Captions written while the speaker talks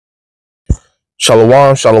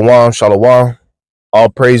Shalom, shalom, shalom. All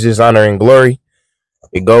praises, honor, and glory.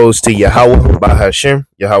 It goes to Yahweh by Hashem,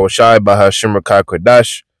 Yahweh Shai by Hashem Rakai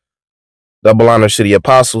Kodash. Double honor to the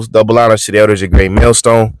apostles, double honor to the elders of Great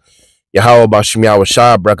Millstone. Yahweh by Shem Yahweh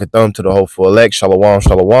Shai, Brakathum to the hopeful elect. Shalom,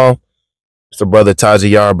 shalom. It's the brother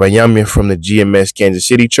Taziyar Bayami from the GMS Kansas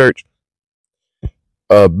City Church.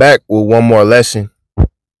 Back with one more lesson.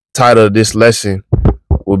 Title of this lesson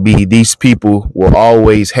will be These People Will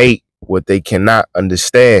Always Hate What They Cannot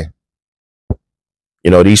Understand.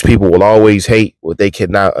 You know, these people will always hate what they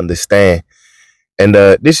cannot understand. And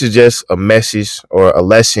this is just a message or a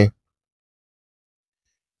lesson,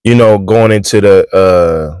 you know, going into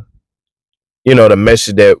the, the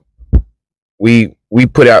message that we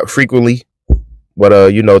put out frequently, but,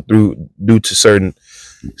 due to certain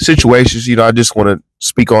situations, I just want to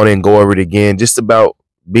speak on it and go over it again, just about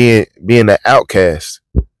being an outcast,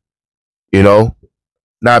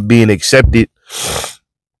 not being accepted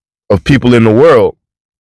of people in the world.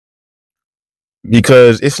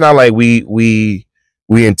 Because it's not like we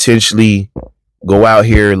intentionally go out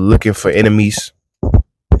here looking for enemies.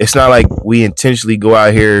 It's not like we intentionally go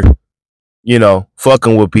out here,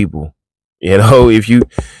 fucking with people. If you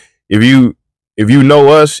know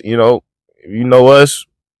us,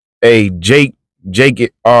 hey, Jake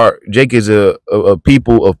is a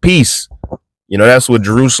people of peace. That's what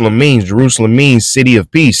Jerusalem means. Jerusalem means city of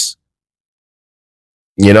peace.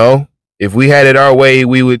 If we had it our way,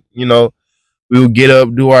 we would get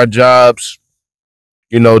up, do our jobs,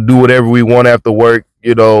 do whatever we want after work,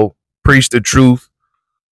 preach the truth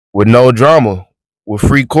with no drama, with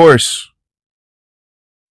free course,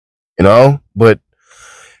 but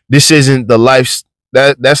this isn't the life.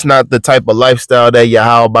 That's not the type of lifestyle that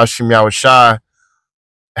Yahweh Bashem Yahweh Shai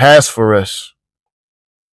has for us.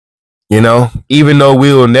 Even though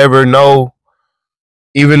we will never know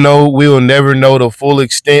the full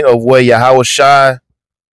extent of what Yahweh Shai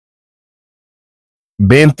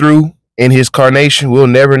been through in his carnation, we'll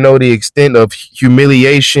never know the extent of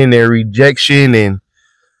humiliation and rejection and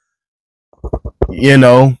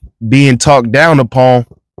being talked down upon.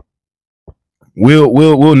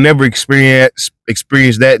 We'll never experience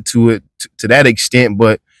that to that extent,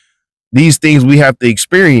 but these things we have to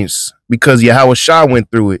experience because Yahweh Shai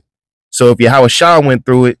went through it. So if Yahweh Shai went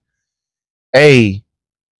through it, hey,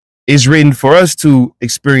 it's written for us to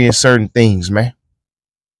experience certain things, man.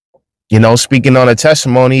 Speaking on a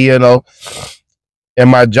testimony, in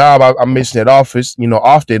my job, I mentioned at office,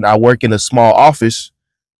 often I work in a small office,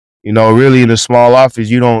 really in a small office,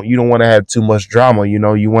 you don't want to have too much drama,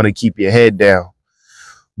 you want to keep your head down.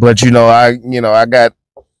 But, I got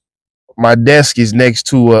my desk is next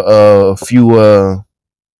to a few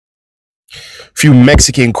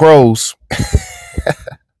Mexican crows.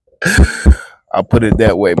 I'll put it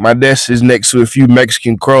that way. My desk is next to a few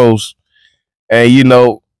Mexican crows. And,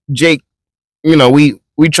 Jake, we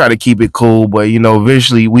try to keep it cool, but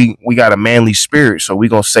eventually we got a manly spirit, so we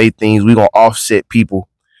gonna say things, we gonna offset people,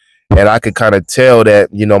 and I could kind of tell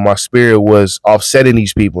that my spirit was offsetting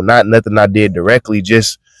these people, not nothing I did directly,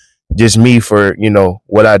 just me for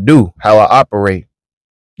what I do, how I operate,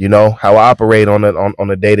 how I operate on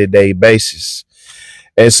a day-to-day basis,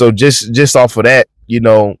 and so just off of that,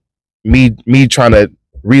 me trying to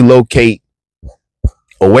relocate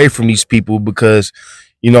away from these people because.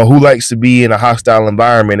 Who likes to be in a hostile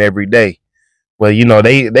environment every day? Well,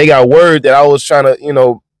 they got word that I was trying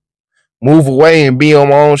to, move away and be on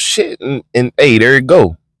my own shit. And hey, there it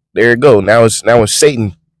go. Now it's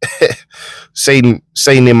Satan,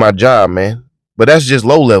 Satan in my job, man. But that's just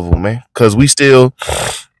low level, man. Cause we still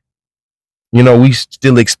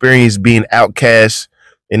experience being outcasts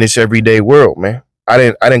in this everyday world, man. I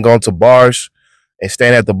didn't go into bars and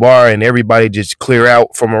stand at the bar and everybody just clear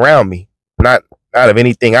out from around me. Not out of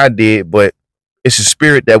anything I did, but it's a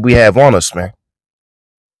spirit that we have on us, man.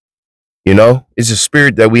 It's a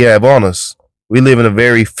spirit that we have on us. We live in a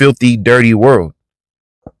very filthy, dirty world.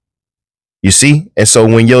 You see? And so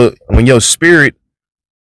when your spirit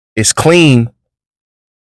is clean,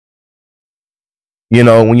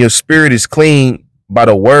 when your spirit is clean by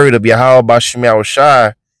the word of Yahweh Bashem Yahweh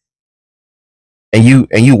Shai, and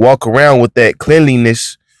you walk around with that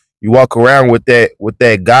cleanliness, you walk around with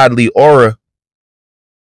that godly aura,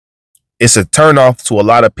 it's a turnoff to a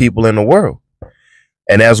lot of people in the world.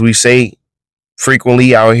 And as we say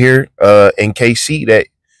frequently out here in KC, that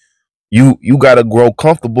you got to grow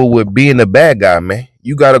comfortable with being a bad guy, man.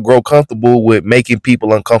 You got to grow comfortable with making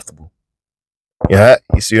people uncomfortable. Yeah,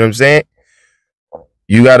 you see what I'm saying?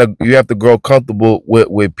 You have to grow comfortable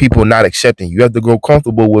with people not accepting you. You have to grow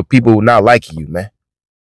comfortable with people not liking you, man.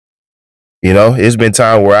 You know, it's been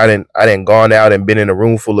time where I didn't gone out and been in a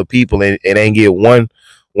room full of people and ain't get one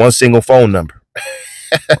single phone number.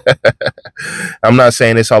 I'm not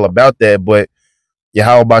saying it's all about that, but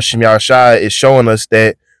Yahweh Bashim Yahshai is showing us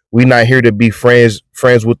that we're not here to be friends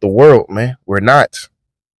with the world, man. We're not.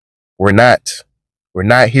 We're not. We're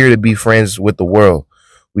not here to be friends with the world.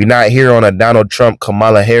 We're not here on a Donald Trump,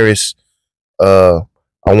 Kamala Harris, I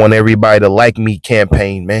want everybody to like me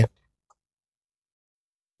campaign, man.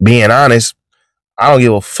 Being honest, I don't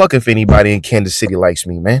give a fuck if anybody in Kansas City likes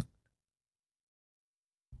me, man.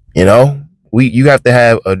 You know, you have to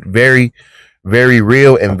have a very, very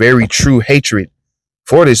real and very true hatred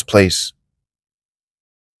for this place,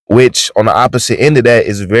 which on the opposite end of that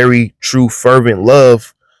is very true, fervent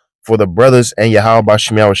love for the brothers and Yahweh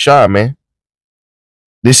Bashim Yahushua, man.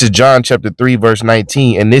 This is John chapter 3, verse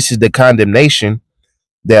 19, and this is the condemnation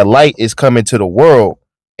that light is coming to the world,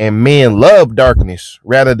 and men love darkness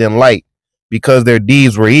rather than light because their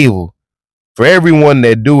deeds were evil. For everyone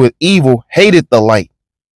that doeth evil hated the light,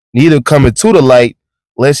 neither coming to the light,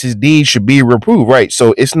 lest his deeds should be reproved. Right.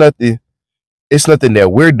 So it's nothing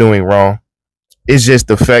that we're doing wrong. It's just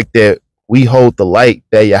the fact that we hold the light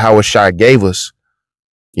that Yahweh Shai gave us.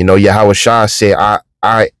 You know, Yahweh Shai said, I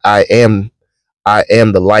am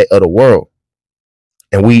the light of the world.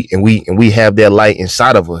 And we have that light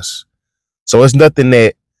inside of us. So there's nothing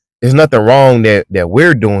wrong that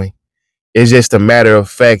we're doing. It's just a matter of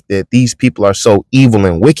fact that these people are so evil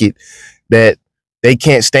and wicked that they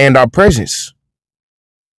can't stand our presence.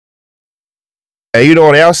 And, you know,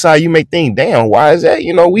 on the outside, you may think, damn, why is that?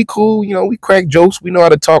 You know, we cool. You know, we crack jokes. We know how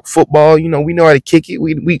to talk football. You know, we know how to kick it.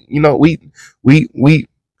 We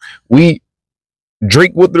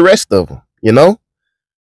drink with the rest of them, you know.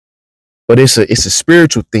 But it's a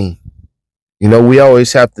spiritual thing. You know, we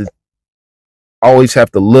always have to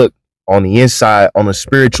look on the inside on a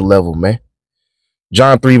spiritual level, man.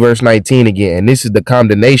 John 3, verse 19 again. And this is the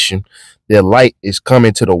condemnation that light is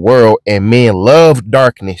coming to the world, and men love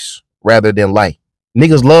darkness rather than light.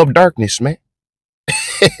 Niggas love darkness, man.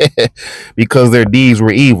 Because their deeds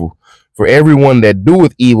were evil. For everyone that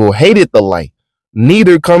doeth evil hated the light,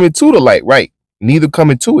 neither coming to the light, right? Neither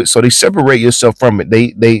coming to it. So they separate yourself from it.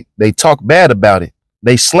 They talk bad about it.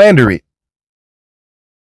 They slander it.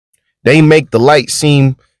 They make the light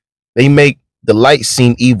seem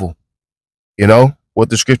evil. You know what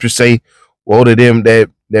the scriptures say? Woe to them that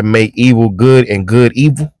make evil good and good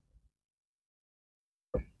evil.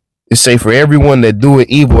 It say, for everyone that doeth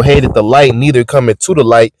evil hated the light, neither cometh to the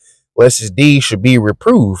light, lest his deeds should be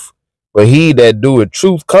reproved. But he that doeth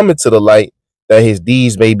truth cometh to the light, that his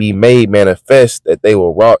deeds may be made manifest, that they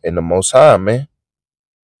were wrought in the Most High, man.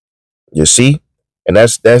 You see? And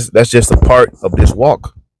that's just a part of this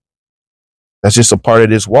walk. That's just a part of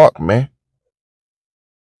this walk, man.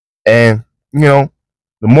 And, you know,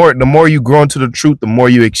 the more you grow into the truth, the more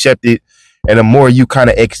you accept it, and the more you kind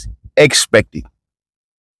of expect it.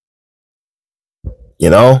 You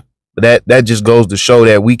know, but that just goes to show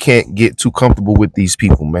that we can't get too comfortable with these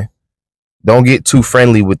people, man. Don't get too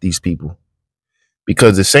friendly with these people,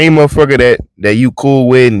 because the same motherfucker that you cool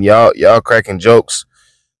with and y'all cracking jokes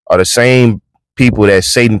are the same people that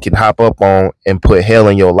Satan can hop up on and put hell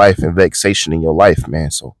in your life and vexation in your life, man.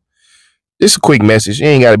 So this is a quick message. It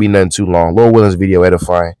ain't got to be nothing too long. Lord willing, video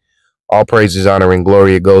edifying. All praises, honor, and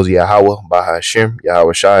glory it goes Yahweh, Bahashim,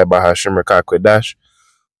 Yahweh Shai, Bahashim, Rakakwedash.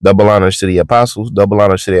 Double honors to the apostles, double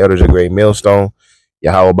honors to the elders of Great Millstone.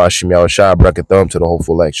 Yahweh Bashim Yahweh Shai, bracket thumb to the whole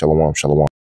full elect. Shalom, shalom.